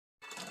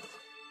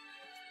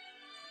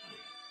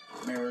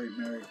Merry,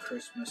 Merry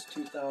Christmas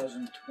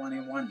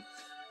 2021.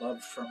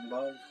 Love from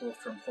love, hope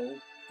from hope,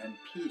 and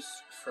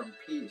peace from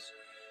peace.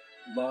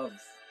 Love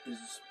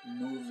is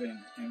moving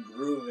and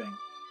grooving,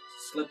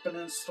 slipping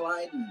and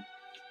sliding.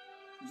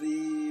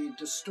 The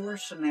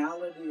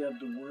distortionality of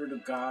the Word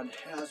of God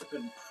has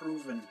been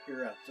proven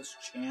here at this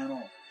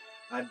channel.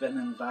 I've been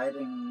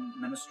inviting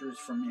ministers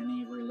from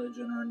any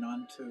religion or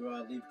none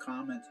to leave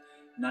comments.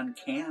 None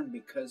can,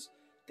 because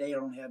they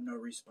don't have no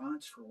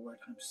response for what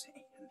I'm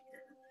saying here.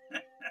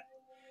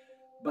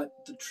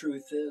 But the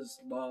truth is,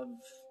 love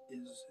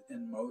is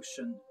in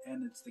motion,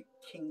 and it's the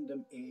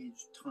kingdom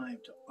age time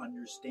to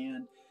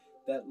understand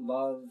that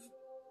love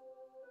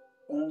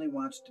only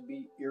wants to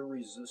be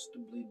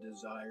irresistibly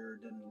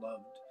desired and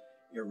loved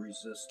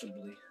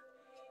irresistibly.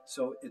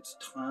 So it's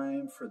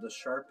time for the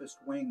sharpest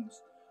wings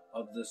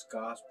of this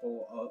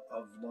gospel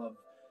of love.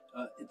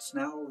 It's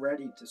now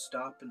ready to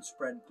stop and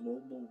spread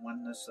global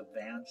oneness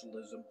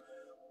evangelism,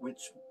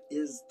 which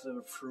is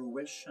the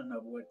fruition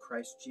of what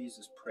Christ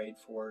Jesus prayed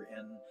for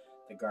in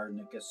the Garden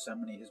of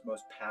Gethsemane, his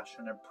most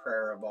passionate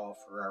prayer of all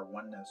for our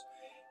oneness.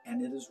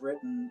 And it is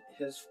written,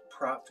 his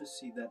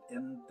prophecy, that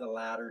in the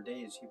latter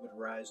days he would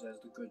rise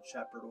as the good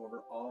shepherd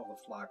over all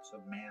the flocks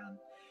of man.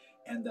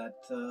 And that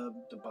the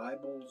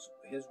Bible's,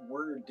 his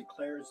word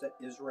declares that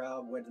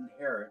Israel would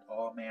inherit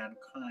all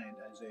mankind,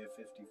 Isaiah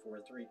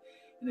 54:3.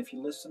 And if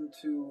you listen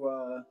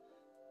to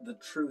the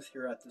truth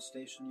here at the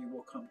station, you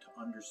will come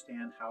to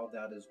understand how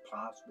that is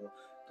possible.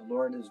 The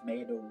Lord has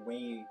made a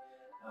way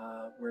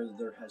where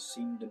there has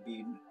seemed to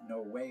be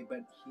no way,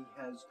 but he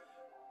has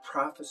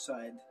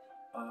prophesied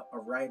a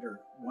writer,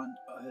 one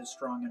his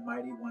strong and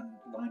mighty one,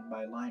 line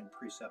by line,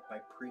 precept by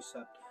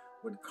precept,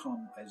 would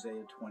come,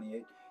 Isaiah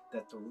 28,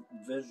 that the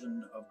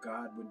vision of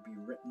God would be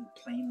written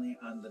plainly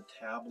on the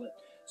tablet,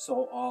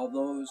 so all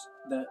those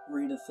that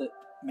readeth it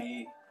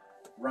may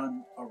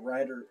run.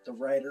 The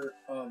writer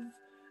of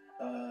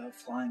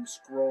flying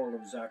scroll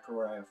of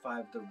Zechariah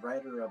 5, the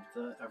writer of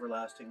the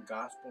everlasting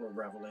gospel of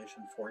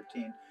Revelation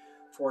 14.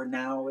 For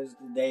now is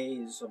the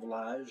days of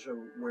Elijah,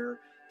 where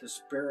the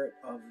spirit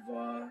of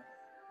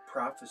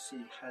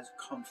prophecy has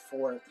come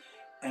forth,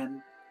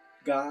 and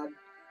God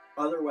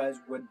otherwise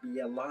would be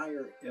a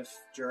liar if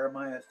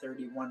Jeremiah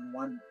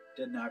 31:1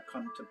 did not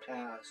come to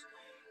pass.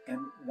 And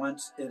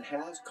once it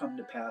has come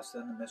to pass,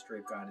 then the mystery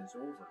of God is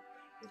over.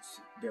 It's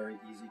very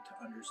easy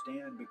to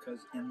understand,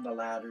 because in the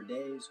latter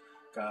days,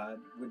 God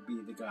would be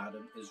the God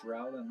of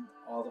Israel and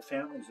all the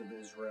families of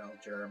Israel,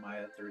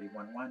 Jeremiah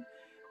 31:1,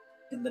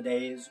 in the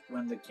days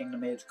when the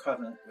kingdom age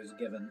covenant was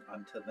given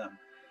unto them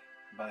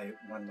by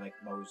one like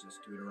Moses,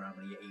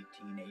 Deuteronomy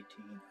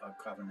 18:18, a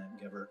covenant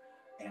giver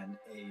and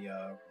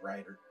a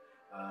writer.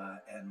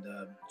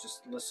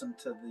 Just listen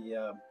to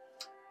the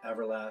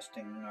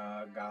everlasting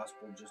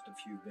gospel just a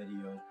few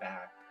videos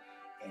back,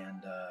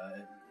 and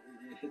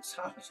it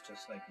sounds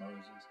just like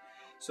Moses.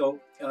 So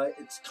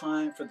it's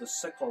time for the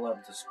sickle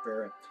of the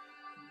Spirit.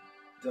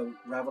 The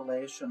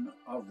revelation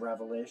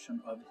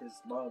of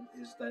his love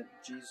is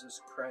that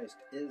Jesus Christ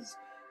is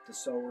the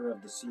sower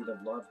of the seed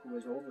of love, who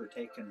has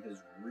overtaken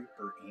his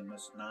reaper,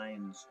 Amos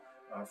 9's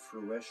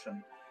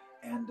fruition.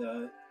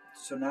 And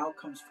so now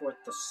comes forth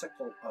the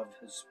sickle of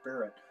his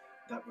Spirit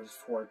that was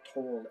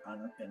foretold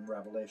in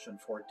Revelation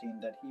 14,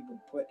 that he would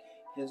put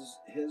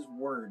his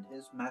word,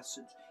 his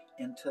message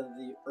into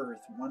the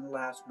earth, one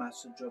last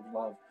message of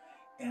love,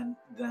 and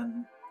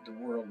then the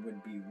world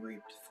would be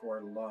reaped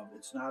for love.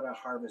 It's not a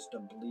harvest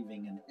of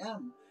believing in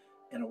him.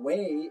 In a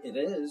way, it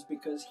is,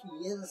 because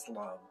he is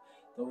love.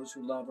 Those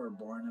who love are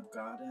born of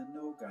God and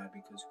know God,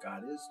 because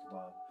God is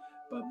love.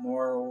 But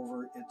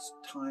moreover, it's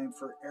time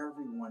for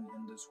everyone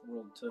in this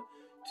world to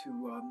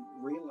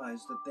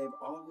realize that they've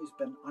always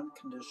been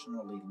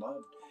unconditionally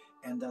loved,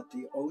 and that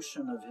the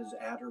ocean of his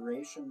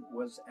adoration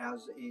was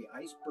as an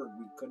iceberg.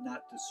 We could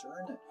not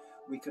discern it.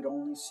 We could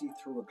only see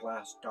through a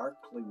glass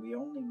darkly. We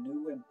only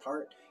knew in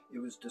part. It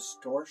was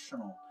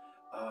distortional.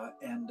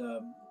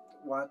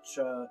 Watch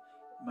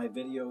my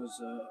videos,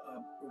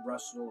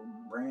 Russell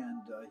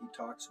Brand, he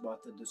talks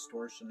about the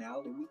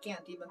distortionality. We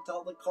can't even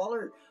tell the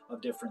color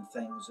of different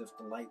things if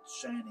the light's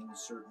shining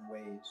certain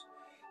ways.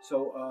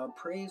 So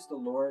praise the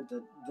Lord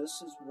that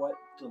this is what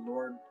the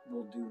Lord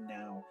will do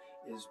now,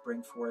 is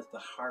bring forth the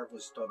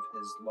harvest of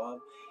his love.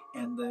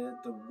 And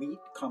the wheat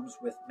comes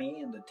with me,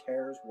 and the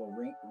tares will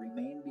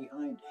remain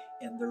behind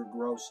in their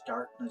gross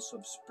darkness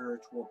of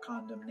spiritual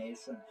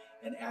condemnation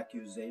and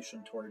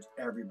accusation towards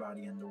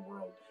everybody in the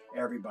world.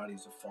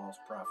 Everybody's a false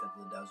prophet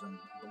that doesn't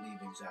believe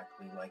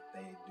exactly like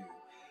they do.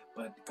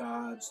 But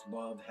God's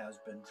love has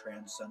been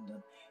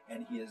transcendent,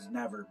 and he has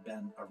never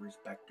been a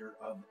respecter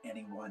of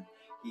anyone.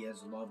 He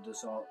has loved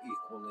us all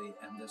equally,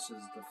 and this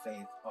is the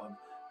faith of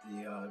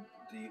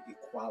the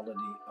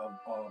equality of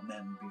all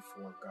men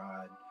before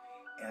God.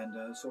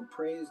 And so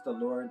praise the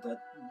Lord that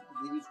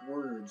these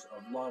words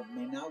of love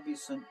may now be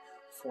sent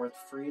forth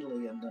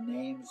freely in the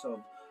names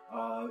of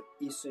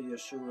Isa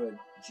Yeshua,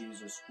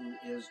 Jesus, who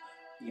is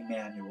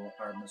Emmanuel,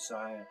 our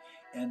Messiah.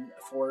 And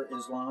for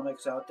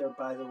Islamics out there,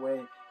 by the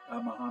way,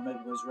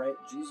 Muhammad was right.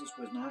 Jesus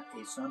was not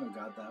a son of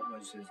God. That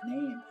was his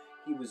name.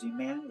 He was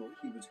Emmanuel.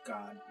 He was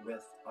God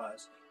with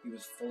us. He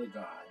was fully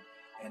God,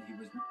 and he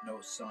was no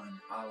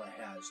son. Allah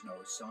has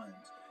no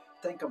sons.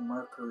 Think of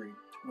Mercury.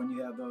 When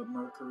you have a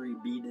Mercury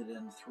beaded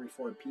in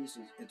 3-4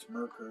 pieces, it's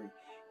Mercury.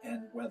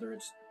 And whether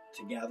it's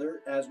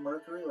together as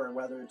Mercury or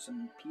whether it's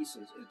in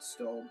pieces, it's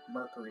still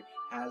Mercury.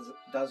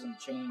 Doesn't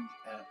change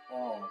at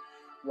all.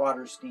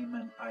 Water, steam,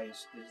 and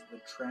ice is the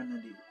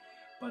Trinity.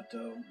 But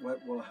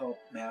what will help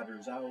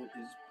matters out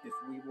is if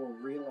we will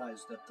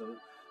realize that the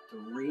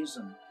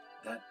reason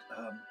that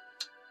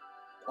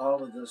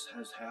all of this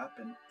has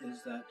happened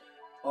is that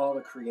all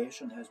of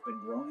creation has been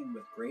groaning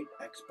with great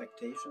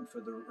expectation for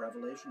the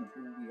revelation of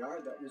who we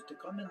are that was to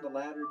come in the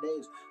latter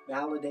days.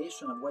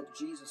 Validation of what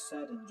Jesus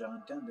said in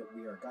John 10, that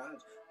we are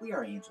gods. We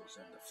are angels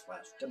in the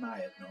flesh. Deny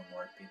it no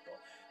more, people.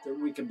 That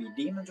we can be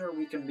demons or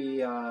we can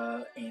be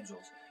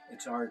angels.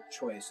 It's our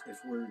choice. If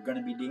we're going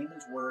to be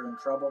demons, we're in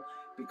trouble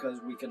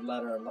because we could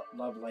let our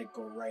love light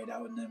go right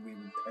out and then we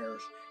would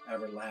perish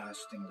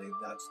everlastingly.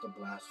 That's the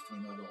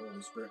blasphemy of the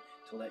Holy Spirit,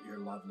 to let your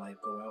love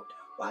light go out.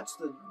 Watch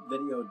the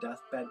video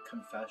Deathbed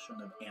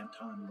Confession of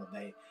Anton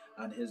LaVey.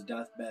 On his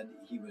deathbed,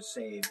 he was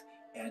saved.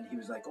 And he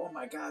was like, oh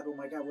my God,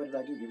 what did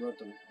I do? He wrote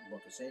the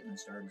Book of Satan and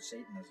started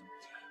Satanism.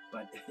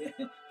 But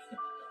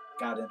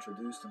God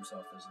introduced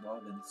himself as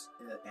love, and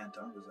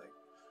Anton was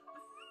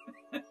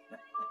like,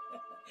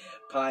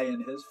 pie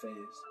in his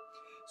face.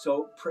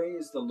 So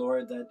praise the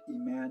Lord that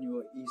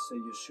Emmanuel, Isa,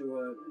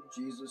 Yeshua,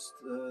 Jesus,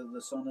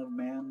 the Son of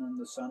Man and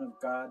the Son of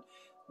God.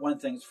 One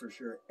thing's for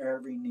sure,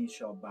 every knee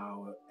shall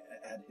bow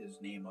at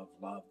his name of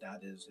love.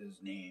 That is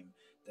his name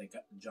that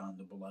John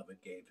the Beloved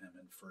gave him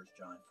in 1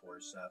 John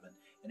 4:7.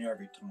 And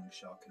every tongue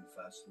shall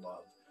confess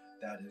love.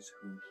 That is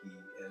who he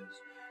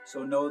is.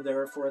 So know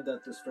therefore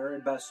that this very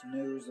best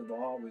news of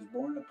all was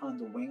born upon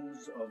the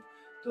wings of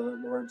the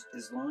Lord's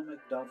Islamic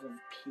dove of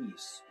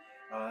peace.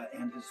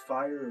 And his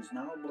fire is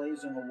now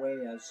blazing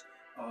away as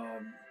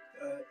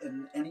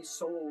in any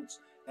souls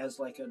as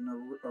like a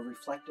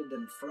reflected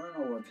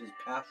inferno of his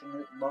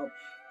passionate love,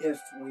 if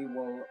we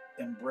will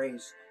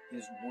embrace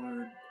his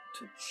word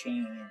to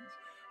change.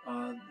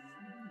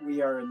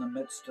 We are in the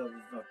midst of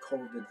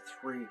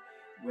COVID-3,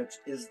 which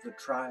is the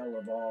trial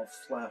of all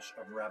flesh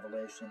of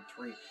Revelation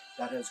 3,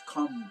 that has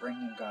come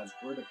bringing God's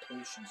word of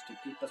patience to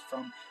keep us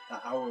from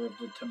the hour of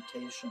the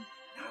temptation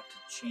not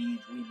to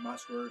change. We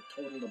must, or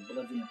total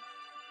oblivion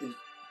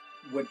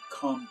would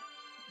come.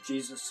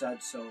 Jesus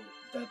said so,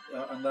 that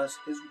unless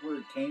his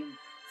word came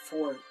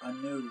forth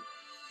anew,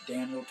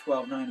 Daniel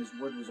 12:9, his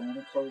word was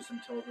only closed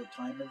until the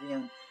time of the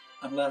end.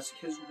 Unless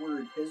his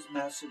word, his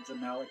message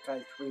of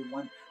Malachi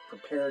 3:1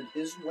 prepared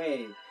his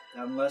way,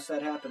 unless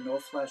that happened, no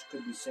flesh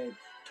could be saved.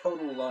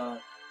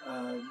 Total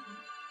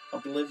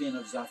oblivion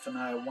of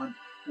Zephaniah 1,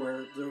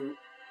 where there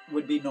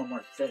would be no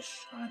more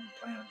fish on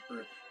planet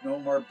Earth, no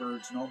more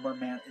birds, no more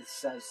man. It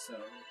says so.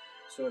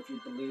 So if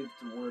you believe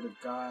the word of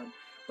God.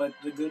 But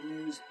the good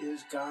news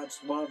is God's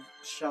love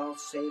shall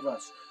save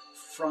us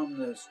from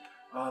this.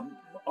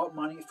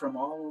 Money from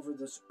all over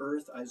this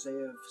earth,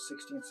 Isaiah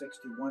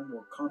 16:61,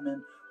 will come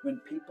in when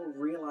people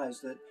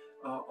realize that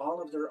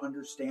all of their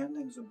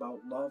understandings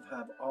about love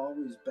have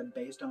always been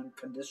based on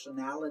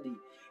conditionality,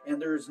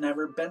 and there's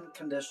never been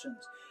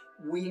conditions.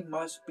 We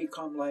must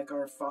become like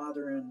our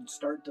Father and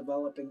start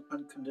developing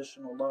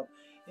unconditional love.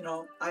 You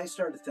know, I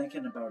started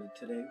thinking about it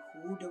today.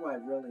 Who do I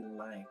really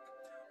like?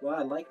 Well,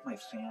 I like my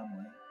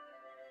family,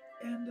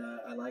 and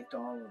I liked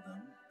all of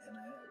them.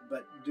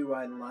 But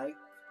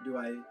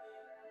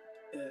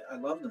I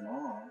love them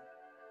all,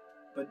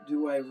 but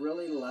do I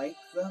really like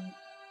them,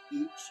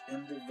 each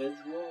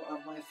individual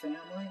of my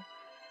family?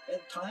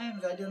 At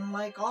times, I didn't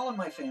like all of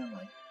my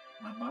family.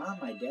 My mom,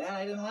 my dad,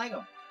 I didn't like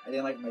them. I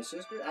didn't like my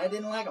sister, I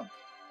didn't like them.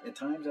 At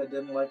times, I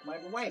didn't like my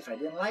wife, I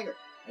didn't like her.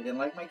 I didn't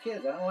like my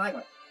kids, I don't like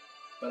them.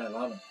 But I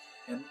love them.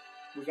 And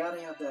we got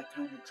to have that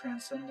kind of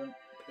transcendent,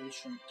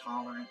 patient,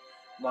 tolerant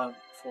love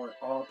for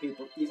all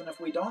people, even if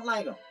we don't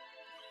like them.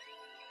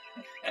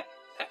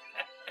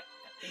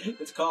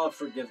 It's called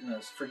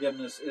forgiveness.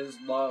 Forgiveness is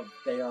love.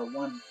 They are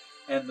one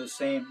and the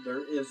same.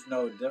 There is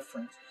no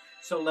difference.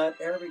 So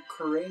let every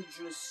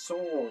courageous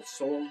soul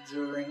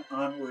soldiering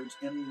onwards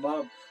in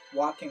love,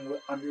 walking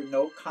under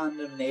no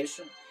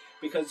condemnation.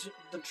 Because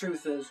the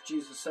truth is,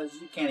 Jesus says,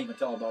 you can't even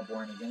tell about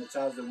born again. It's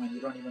as the wind. You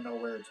don't even know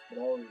where it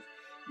blows.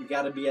 You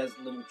got to be as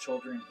little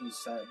children, he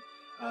said,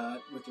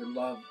 with your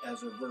love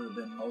as a verb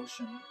in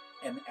motion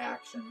and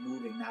action,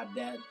 moving, not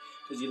dead.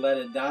 Because you let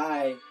it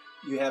die,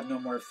 you have no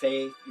more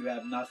faith, you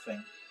have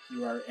nothing.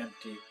 You are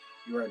empty.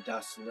 You are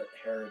desolate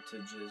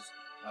heritages,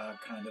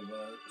 kind of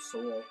a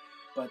soul.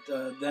 But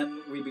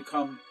then we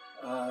become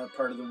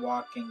part of the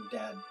walking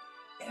dead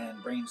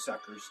and brain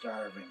suckers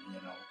starving,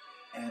 you know.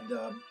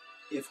 And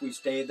if we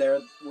stay there,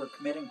 we're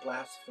committing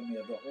blasphemy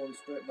of the Holy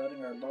Spirit,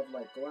 letting our love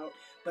light go out.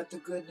 But the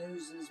good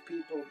news is,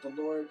 people,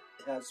 the Lord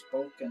has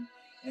spoken,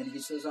 and he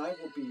says, I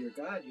will be your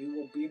God. You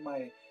will be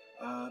my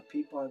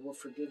people. I will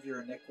forgive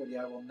your iniquity.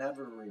 I will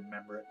never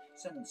remember it.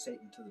 Sending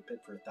Satan to the pit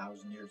for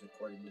 1,000 years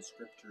according to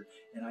Scripture,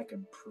 and I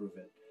can prove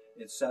it.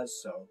 It says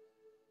so.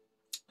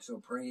 So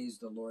praise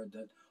the Lord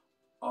that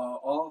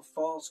all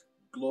false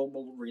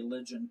global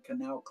religion can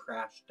now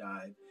crash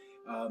dive.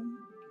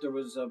 There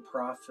was a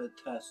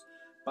prophetess,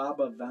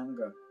 Baba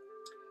Vanga,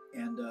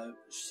 and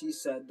she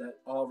said that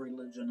all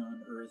religion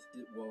on earth,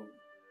 it will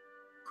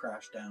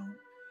crash down.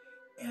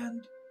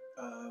 And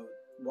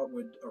what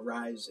would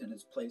arise in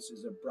its place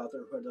is a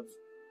brotherhood of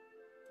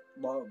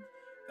love,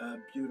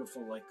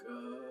 beautiful like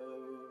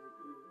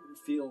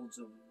fields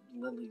of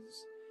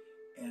lilies.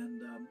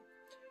 And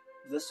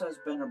this has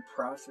been a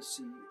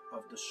prophecy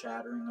of the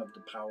shattering of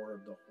the power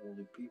of the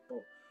holy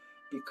people,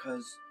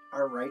 because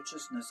our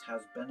righteousness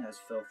has been as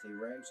filthy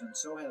rags, and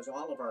so has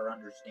all of our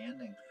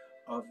understanding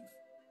of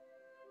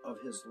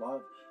his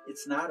love.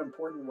 It's not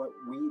important what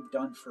we've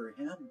done for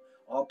him.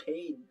 All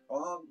paid,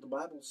 all the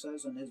Bible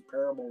says in his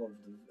parable of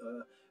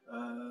the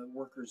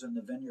workers in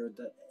the vineyard,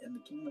 that in the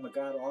kingdom of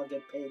God all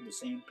get paid the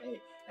same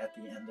pay at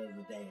the end of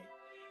the day.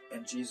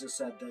 And Jesus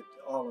said that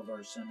all of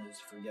our sin is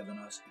forgiven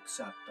us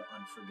except the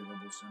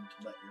unforgivable sin,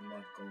 to let your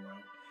love go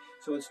out.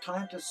 So it's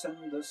time to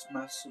send this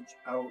message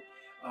out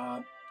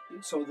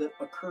so that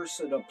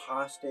accursed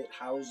apostate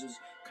houses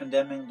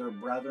condemning their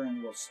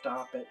brethren will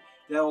stop it.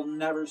 They'll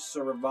never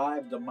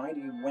survive the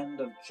mighty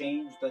wind of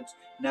change that's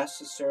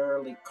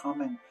necessarily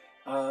coming.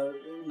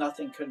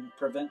 Nothing can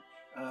prevent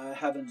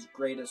heaven's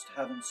greatest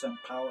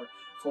heaven-sent power.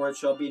 For it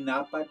shall be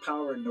not by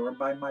power nor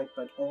by might,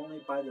 but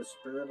only by the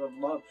Spirit of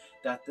love,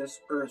 that this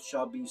earth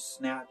shall be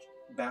snatched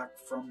back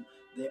from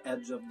the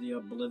edge of the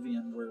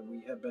oblivion where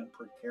we have been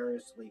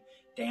precariously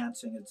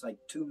dancing. It's like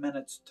 2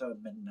 minutes to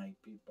midnight,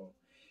 people.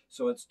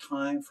 So it's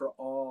time for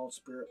all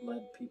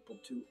Spirit-led people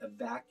to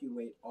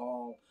evacuate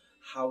all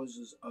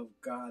houses of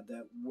God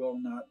that will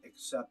not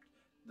accept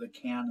the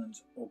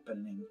cannons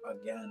opening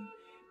again,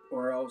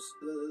 or else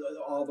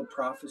all the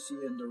prophecy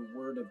and the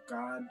word of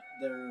God,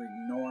 they're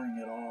ignoring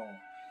it all.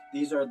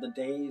 These are the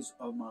days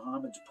of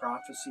Muhammad's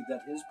prophecy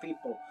that his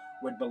people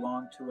would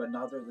belong to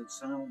another that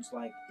sounds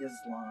like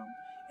Islam,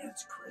 and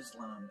it's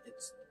Chrislam.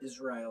 It's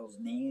Israel's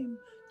name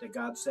that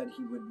God said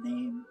he would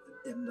name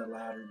in the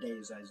latter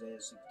days. Isaiah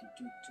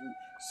 62:2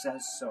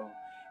 says so.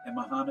 And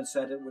Muhammad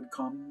said it would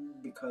come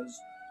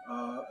because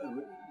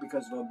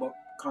of a book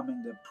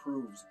coming that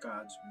proves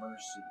God's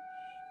mercy.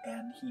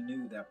 And he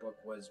knew that book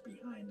was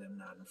behind him,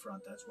 not in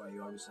front. That's why he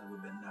always said there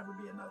would never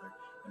be another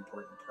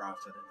important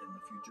prophet in the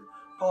future.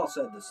 Paul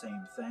said the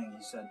same thing.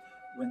 He said,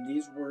 when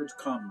these words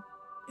come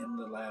in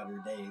the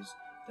latter days,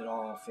 that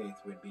all faith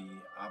would be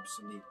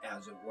obsolete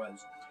as it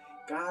was.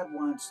 God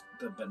wants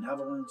the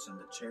benevolence and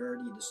the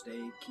charity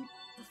to keep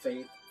the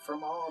faith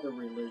from all the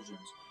religions.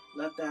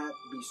 Let that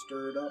be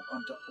stirred up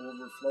unto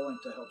overflowing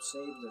to help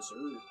save this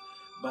earth.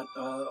 But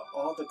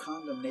all the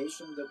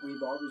condemnation that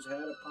we've always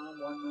had upon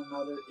one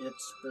another,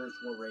 it's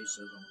spiritual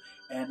racism.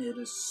 And it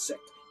is sick.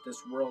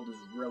 This world is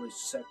really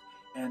sick.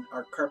 And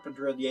our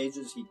carpenter of the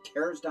ages, he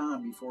tears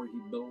down before he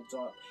builds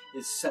up.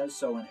 It says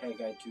so in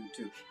Haggai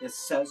 2:2. It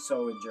says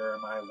so in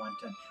Jeremiah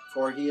 1:10.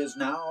 For he is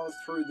now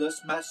through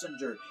this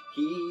messenger.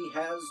 He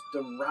has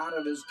the rod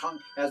of his tongue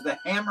as the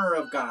hammer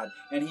of God.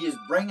 And he is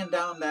bringing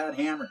down that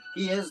hammer.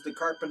 He is the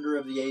carpenter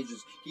of the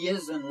ages. He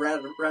is in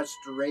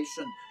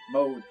restoration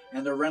mode.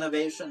 And the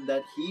renovation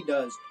that he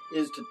does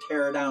is to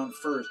tear down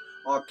first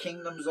all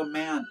kingdoms of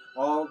man,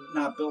 all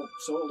not built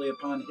solely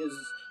upon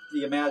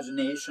the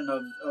imagination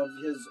of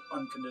his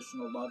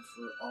unconditional love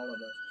for all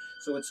of us.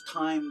 So it's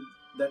time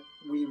that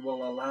we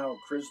will allow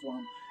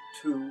Chrislam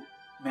to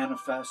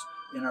manifest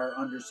in our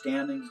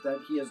understandings that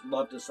he has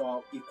loved us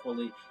all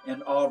equally,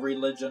 and all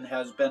religion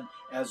has been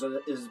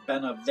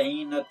a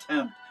vain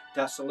attempt,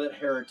 desolate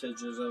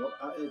heritage,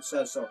 it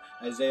says so,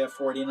 Isaiah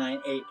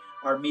 49:8,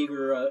 our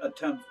meager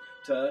attempt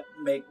to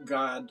make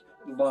God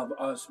love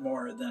us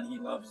more than he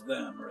loves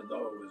them or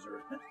those,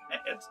 or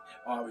it's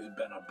always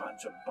been a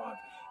bunch of bunk.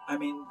 I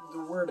mean,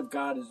 the Word of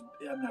God is,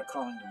 I'm not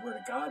calling the Word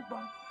of God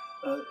bunk,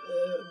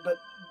 but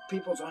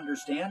people's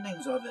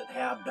understandings of it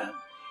have been.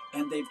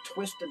 And they've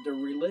twisted the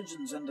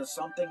religions into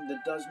something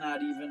that does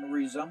not even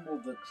resemble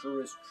the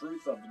truest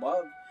truth of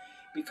love,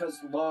 because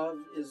love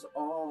is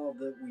all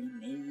that we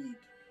need,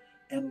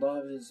 and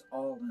love is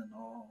all in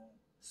all.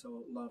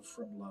 So love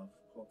from love,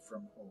 hope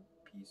from hope,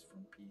 peace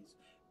from peace.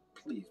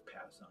 Please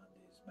pass on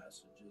these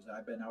messages.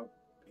 I've been out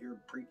here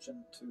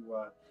preaching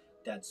to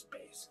dead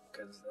space,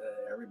 because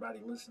everybody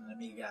listening to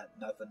me got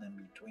nothing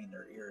in between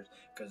their ears,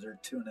 because they're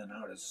tuning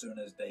out as soon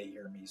as they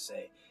hear me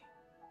say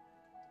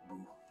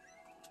boo.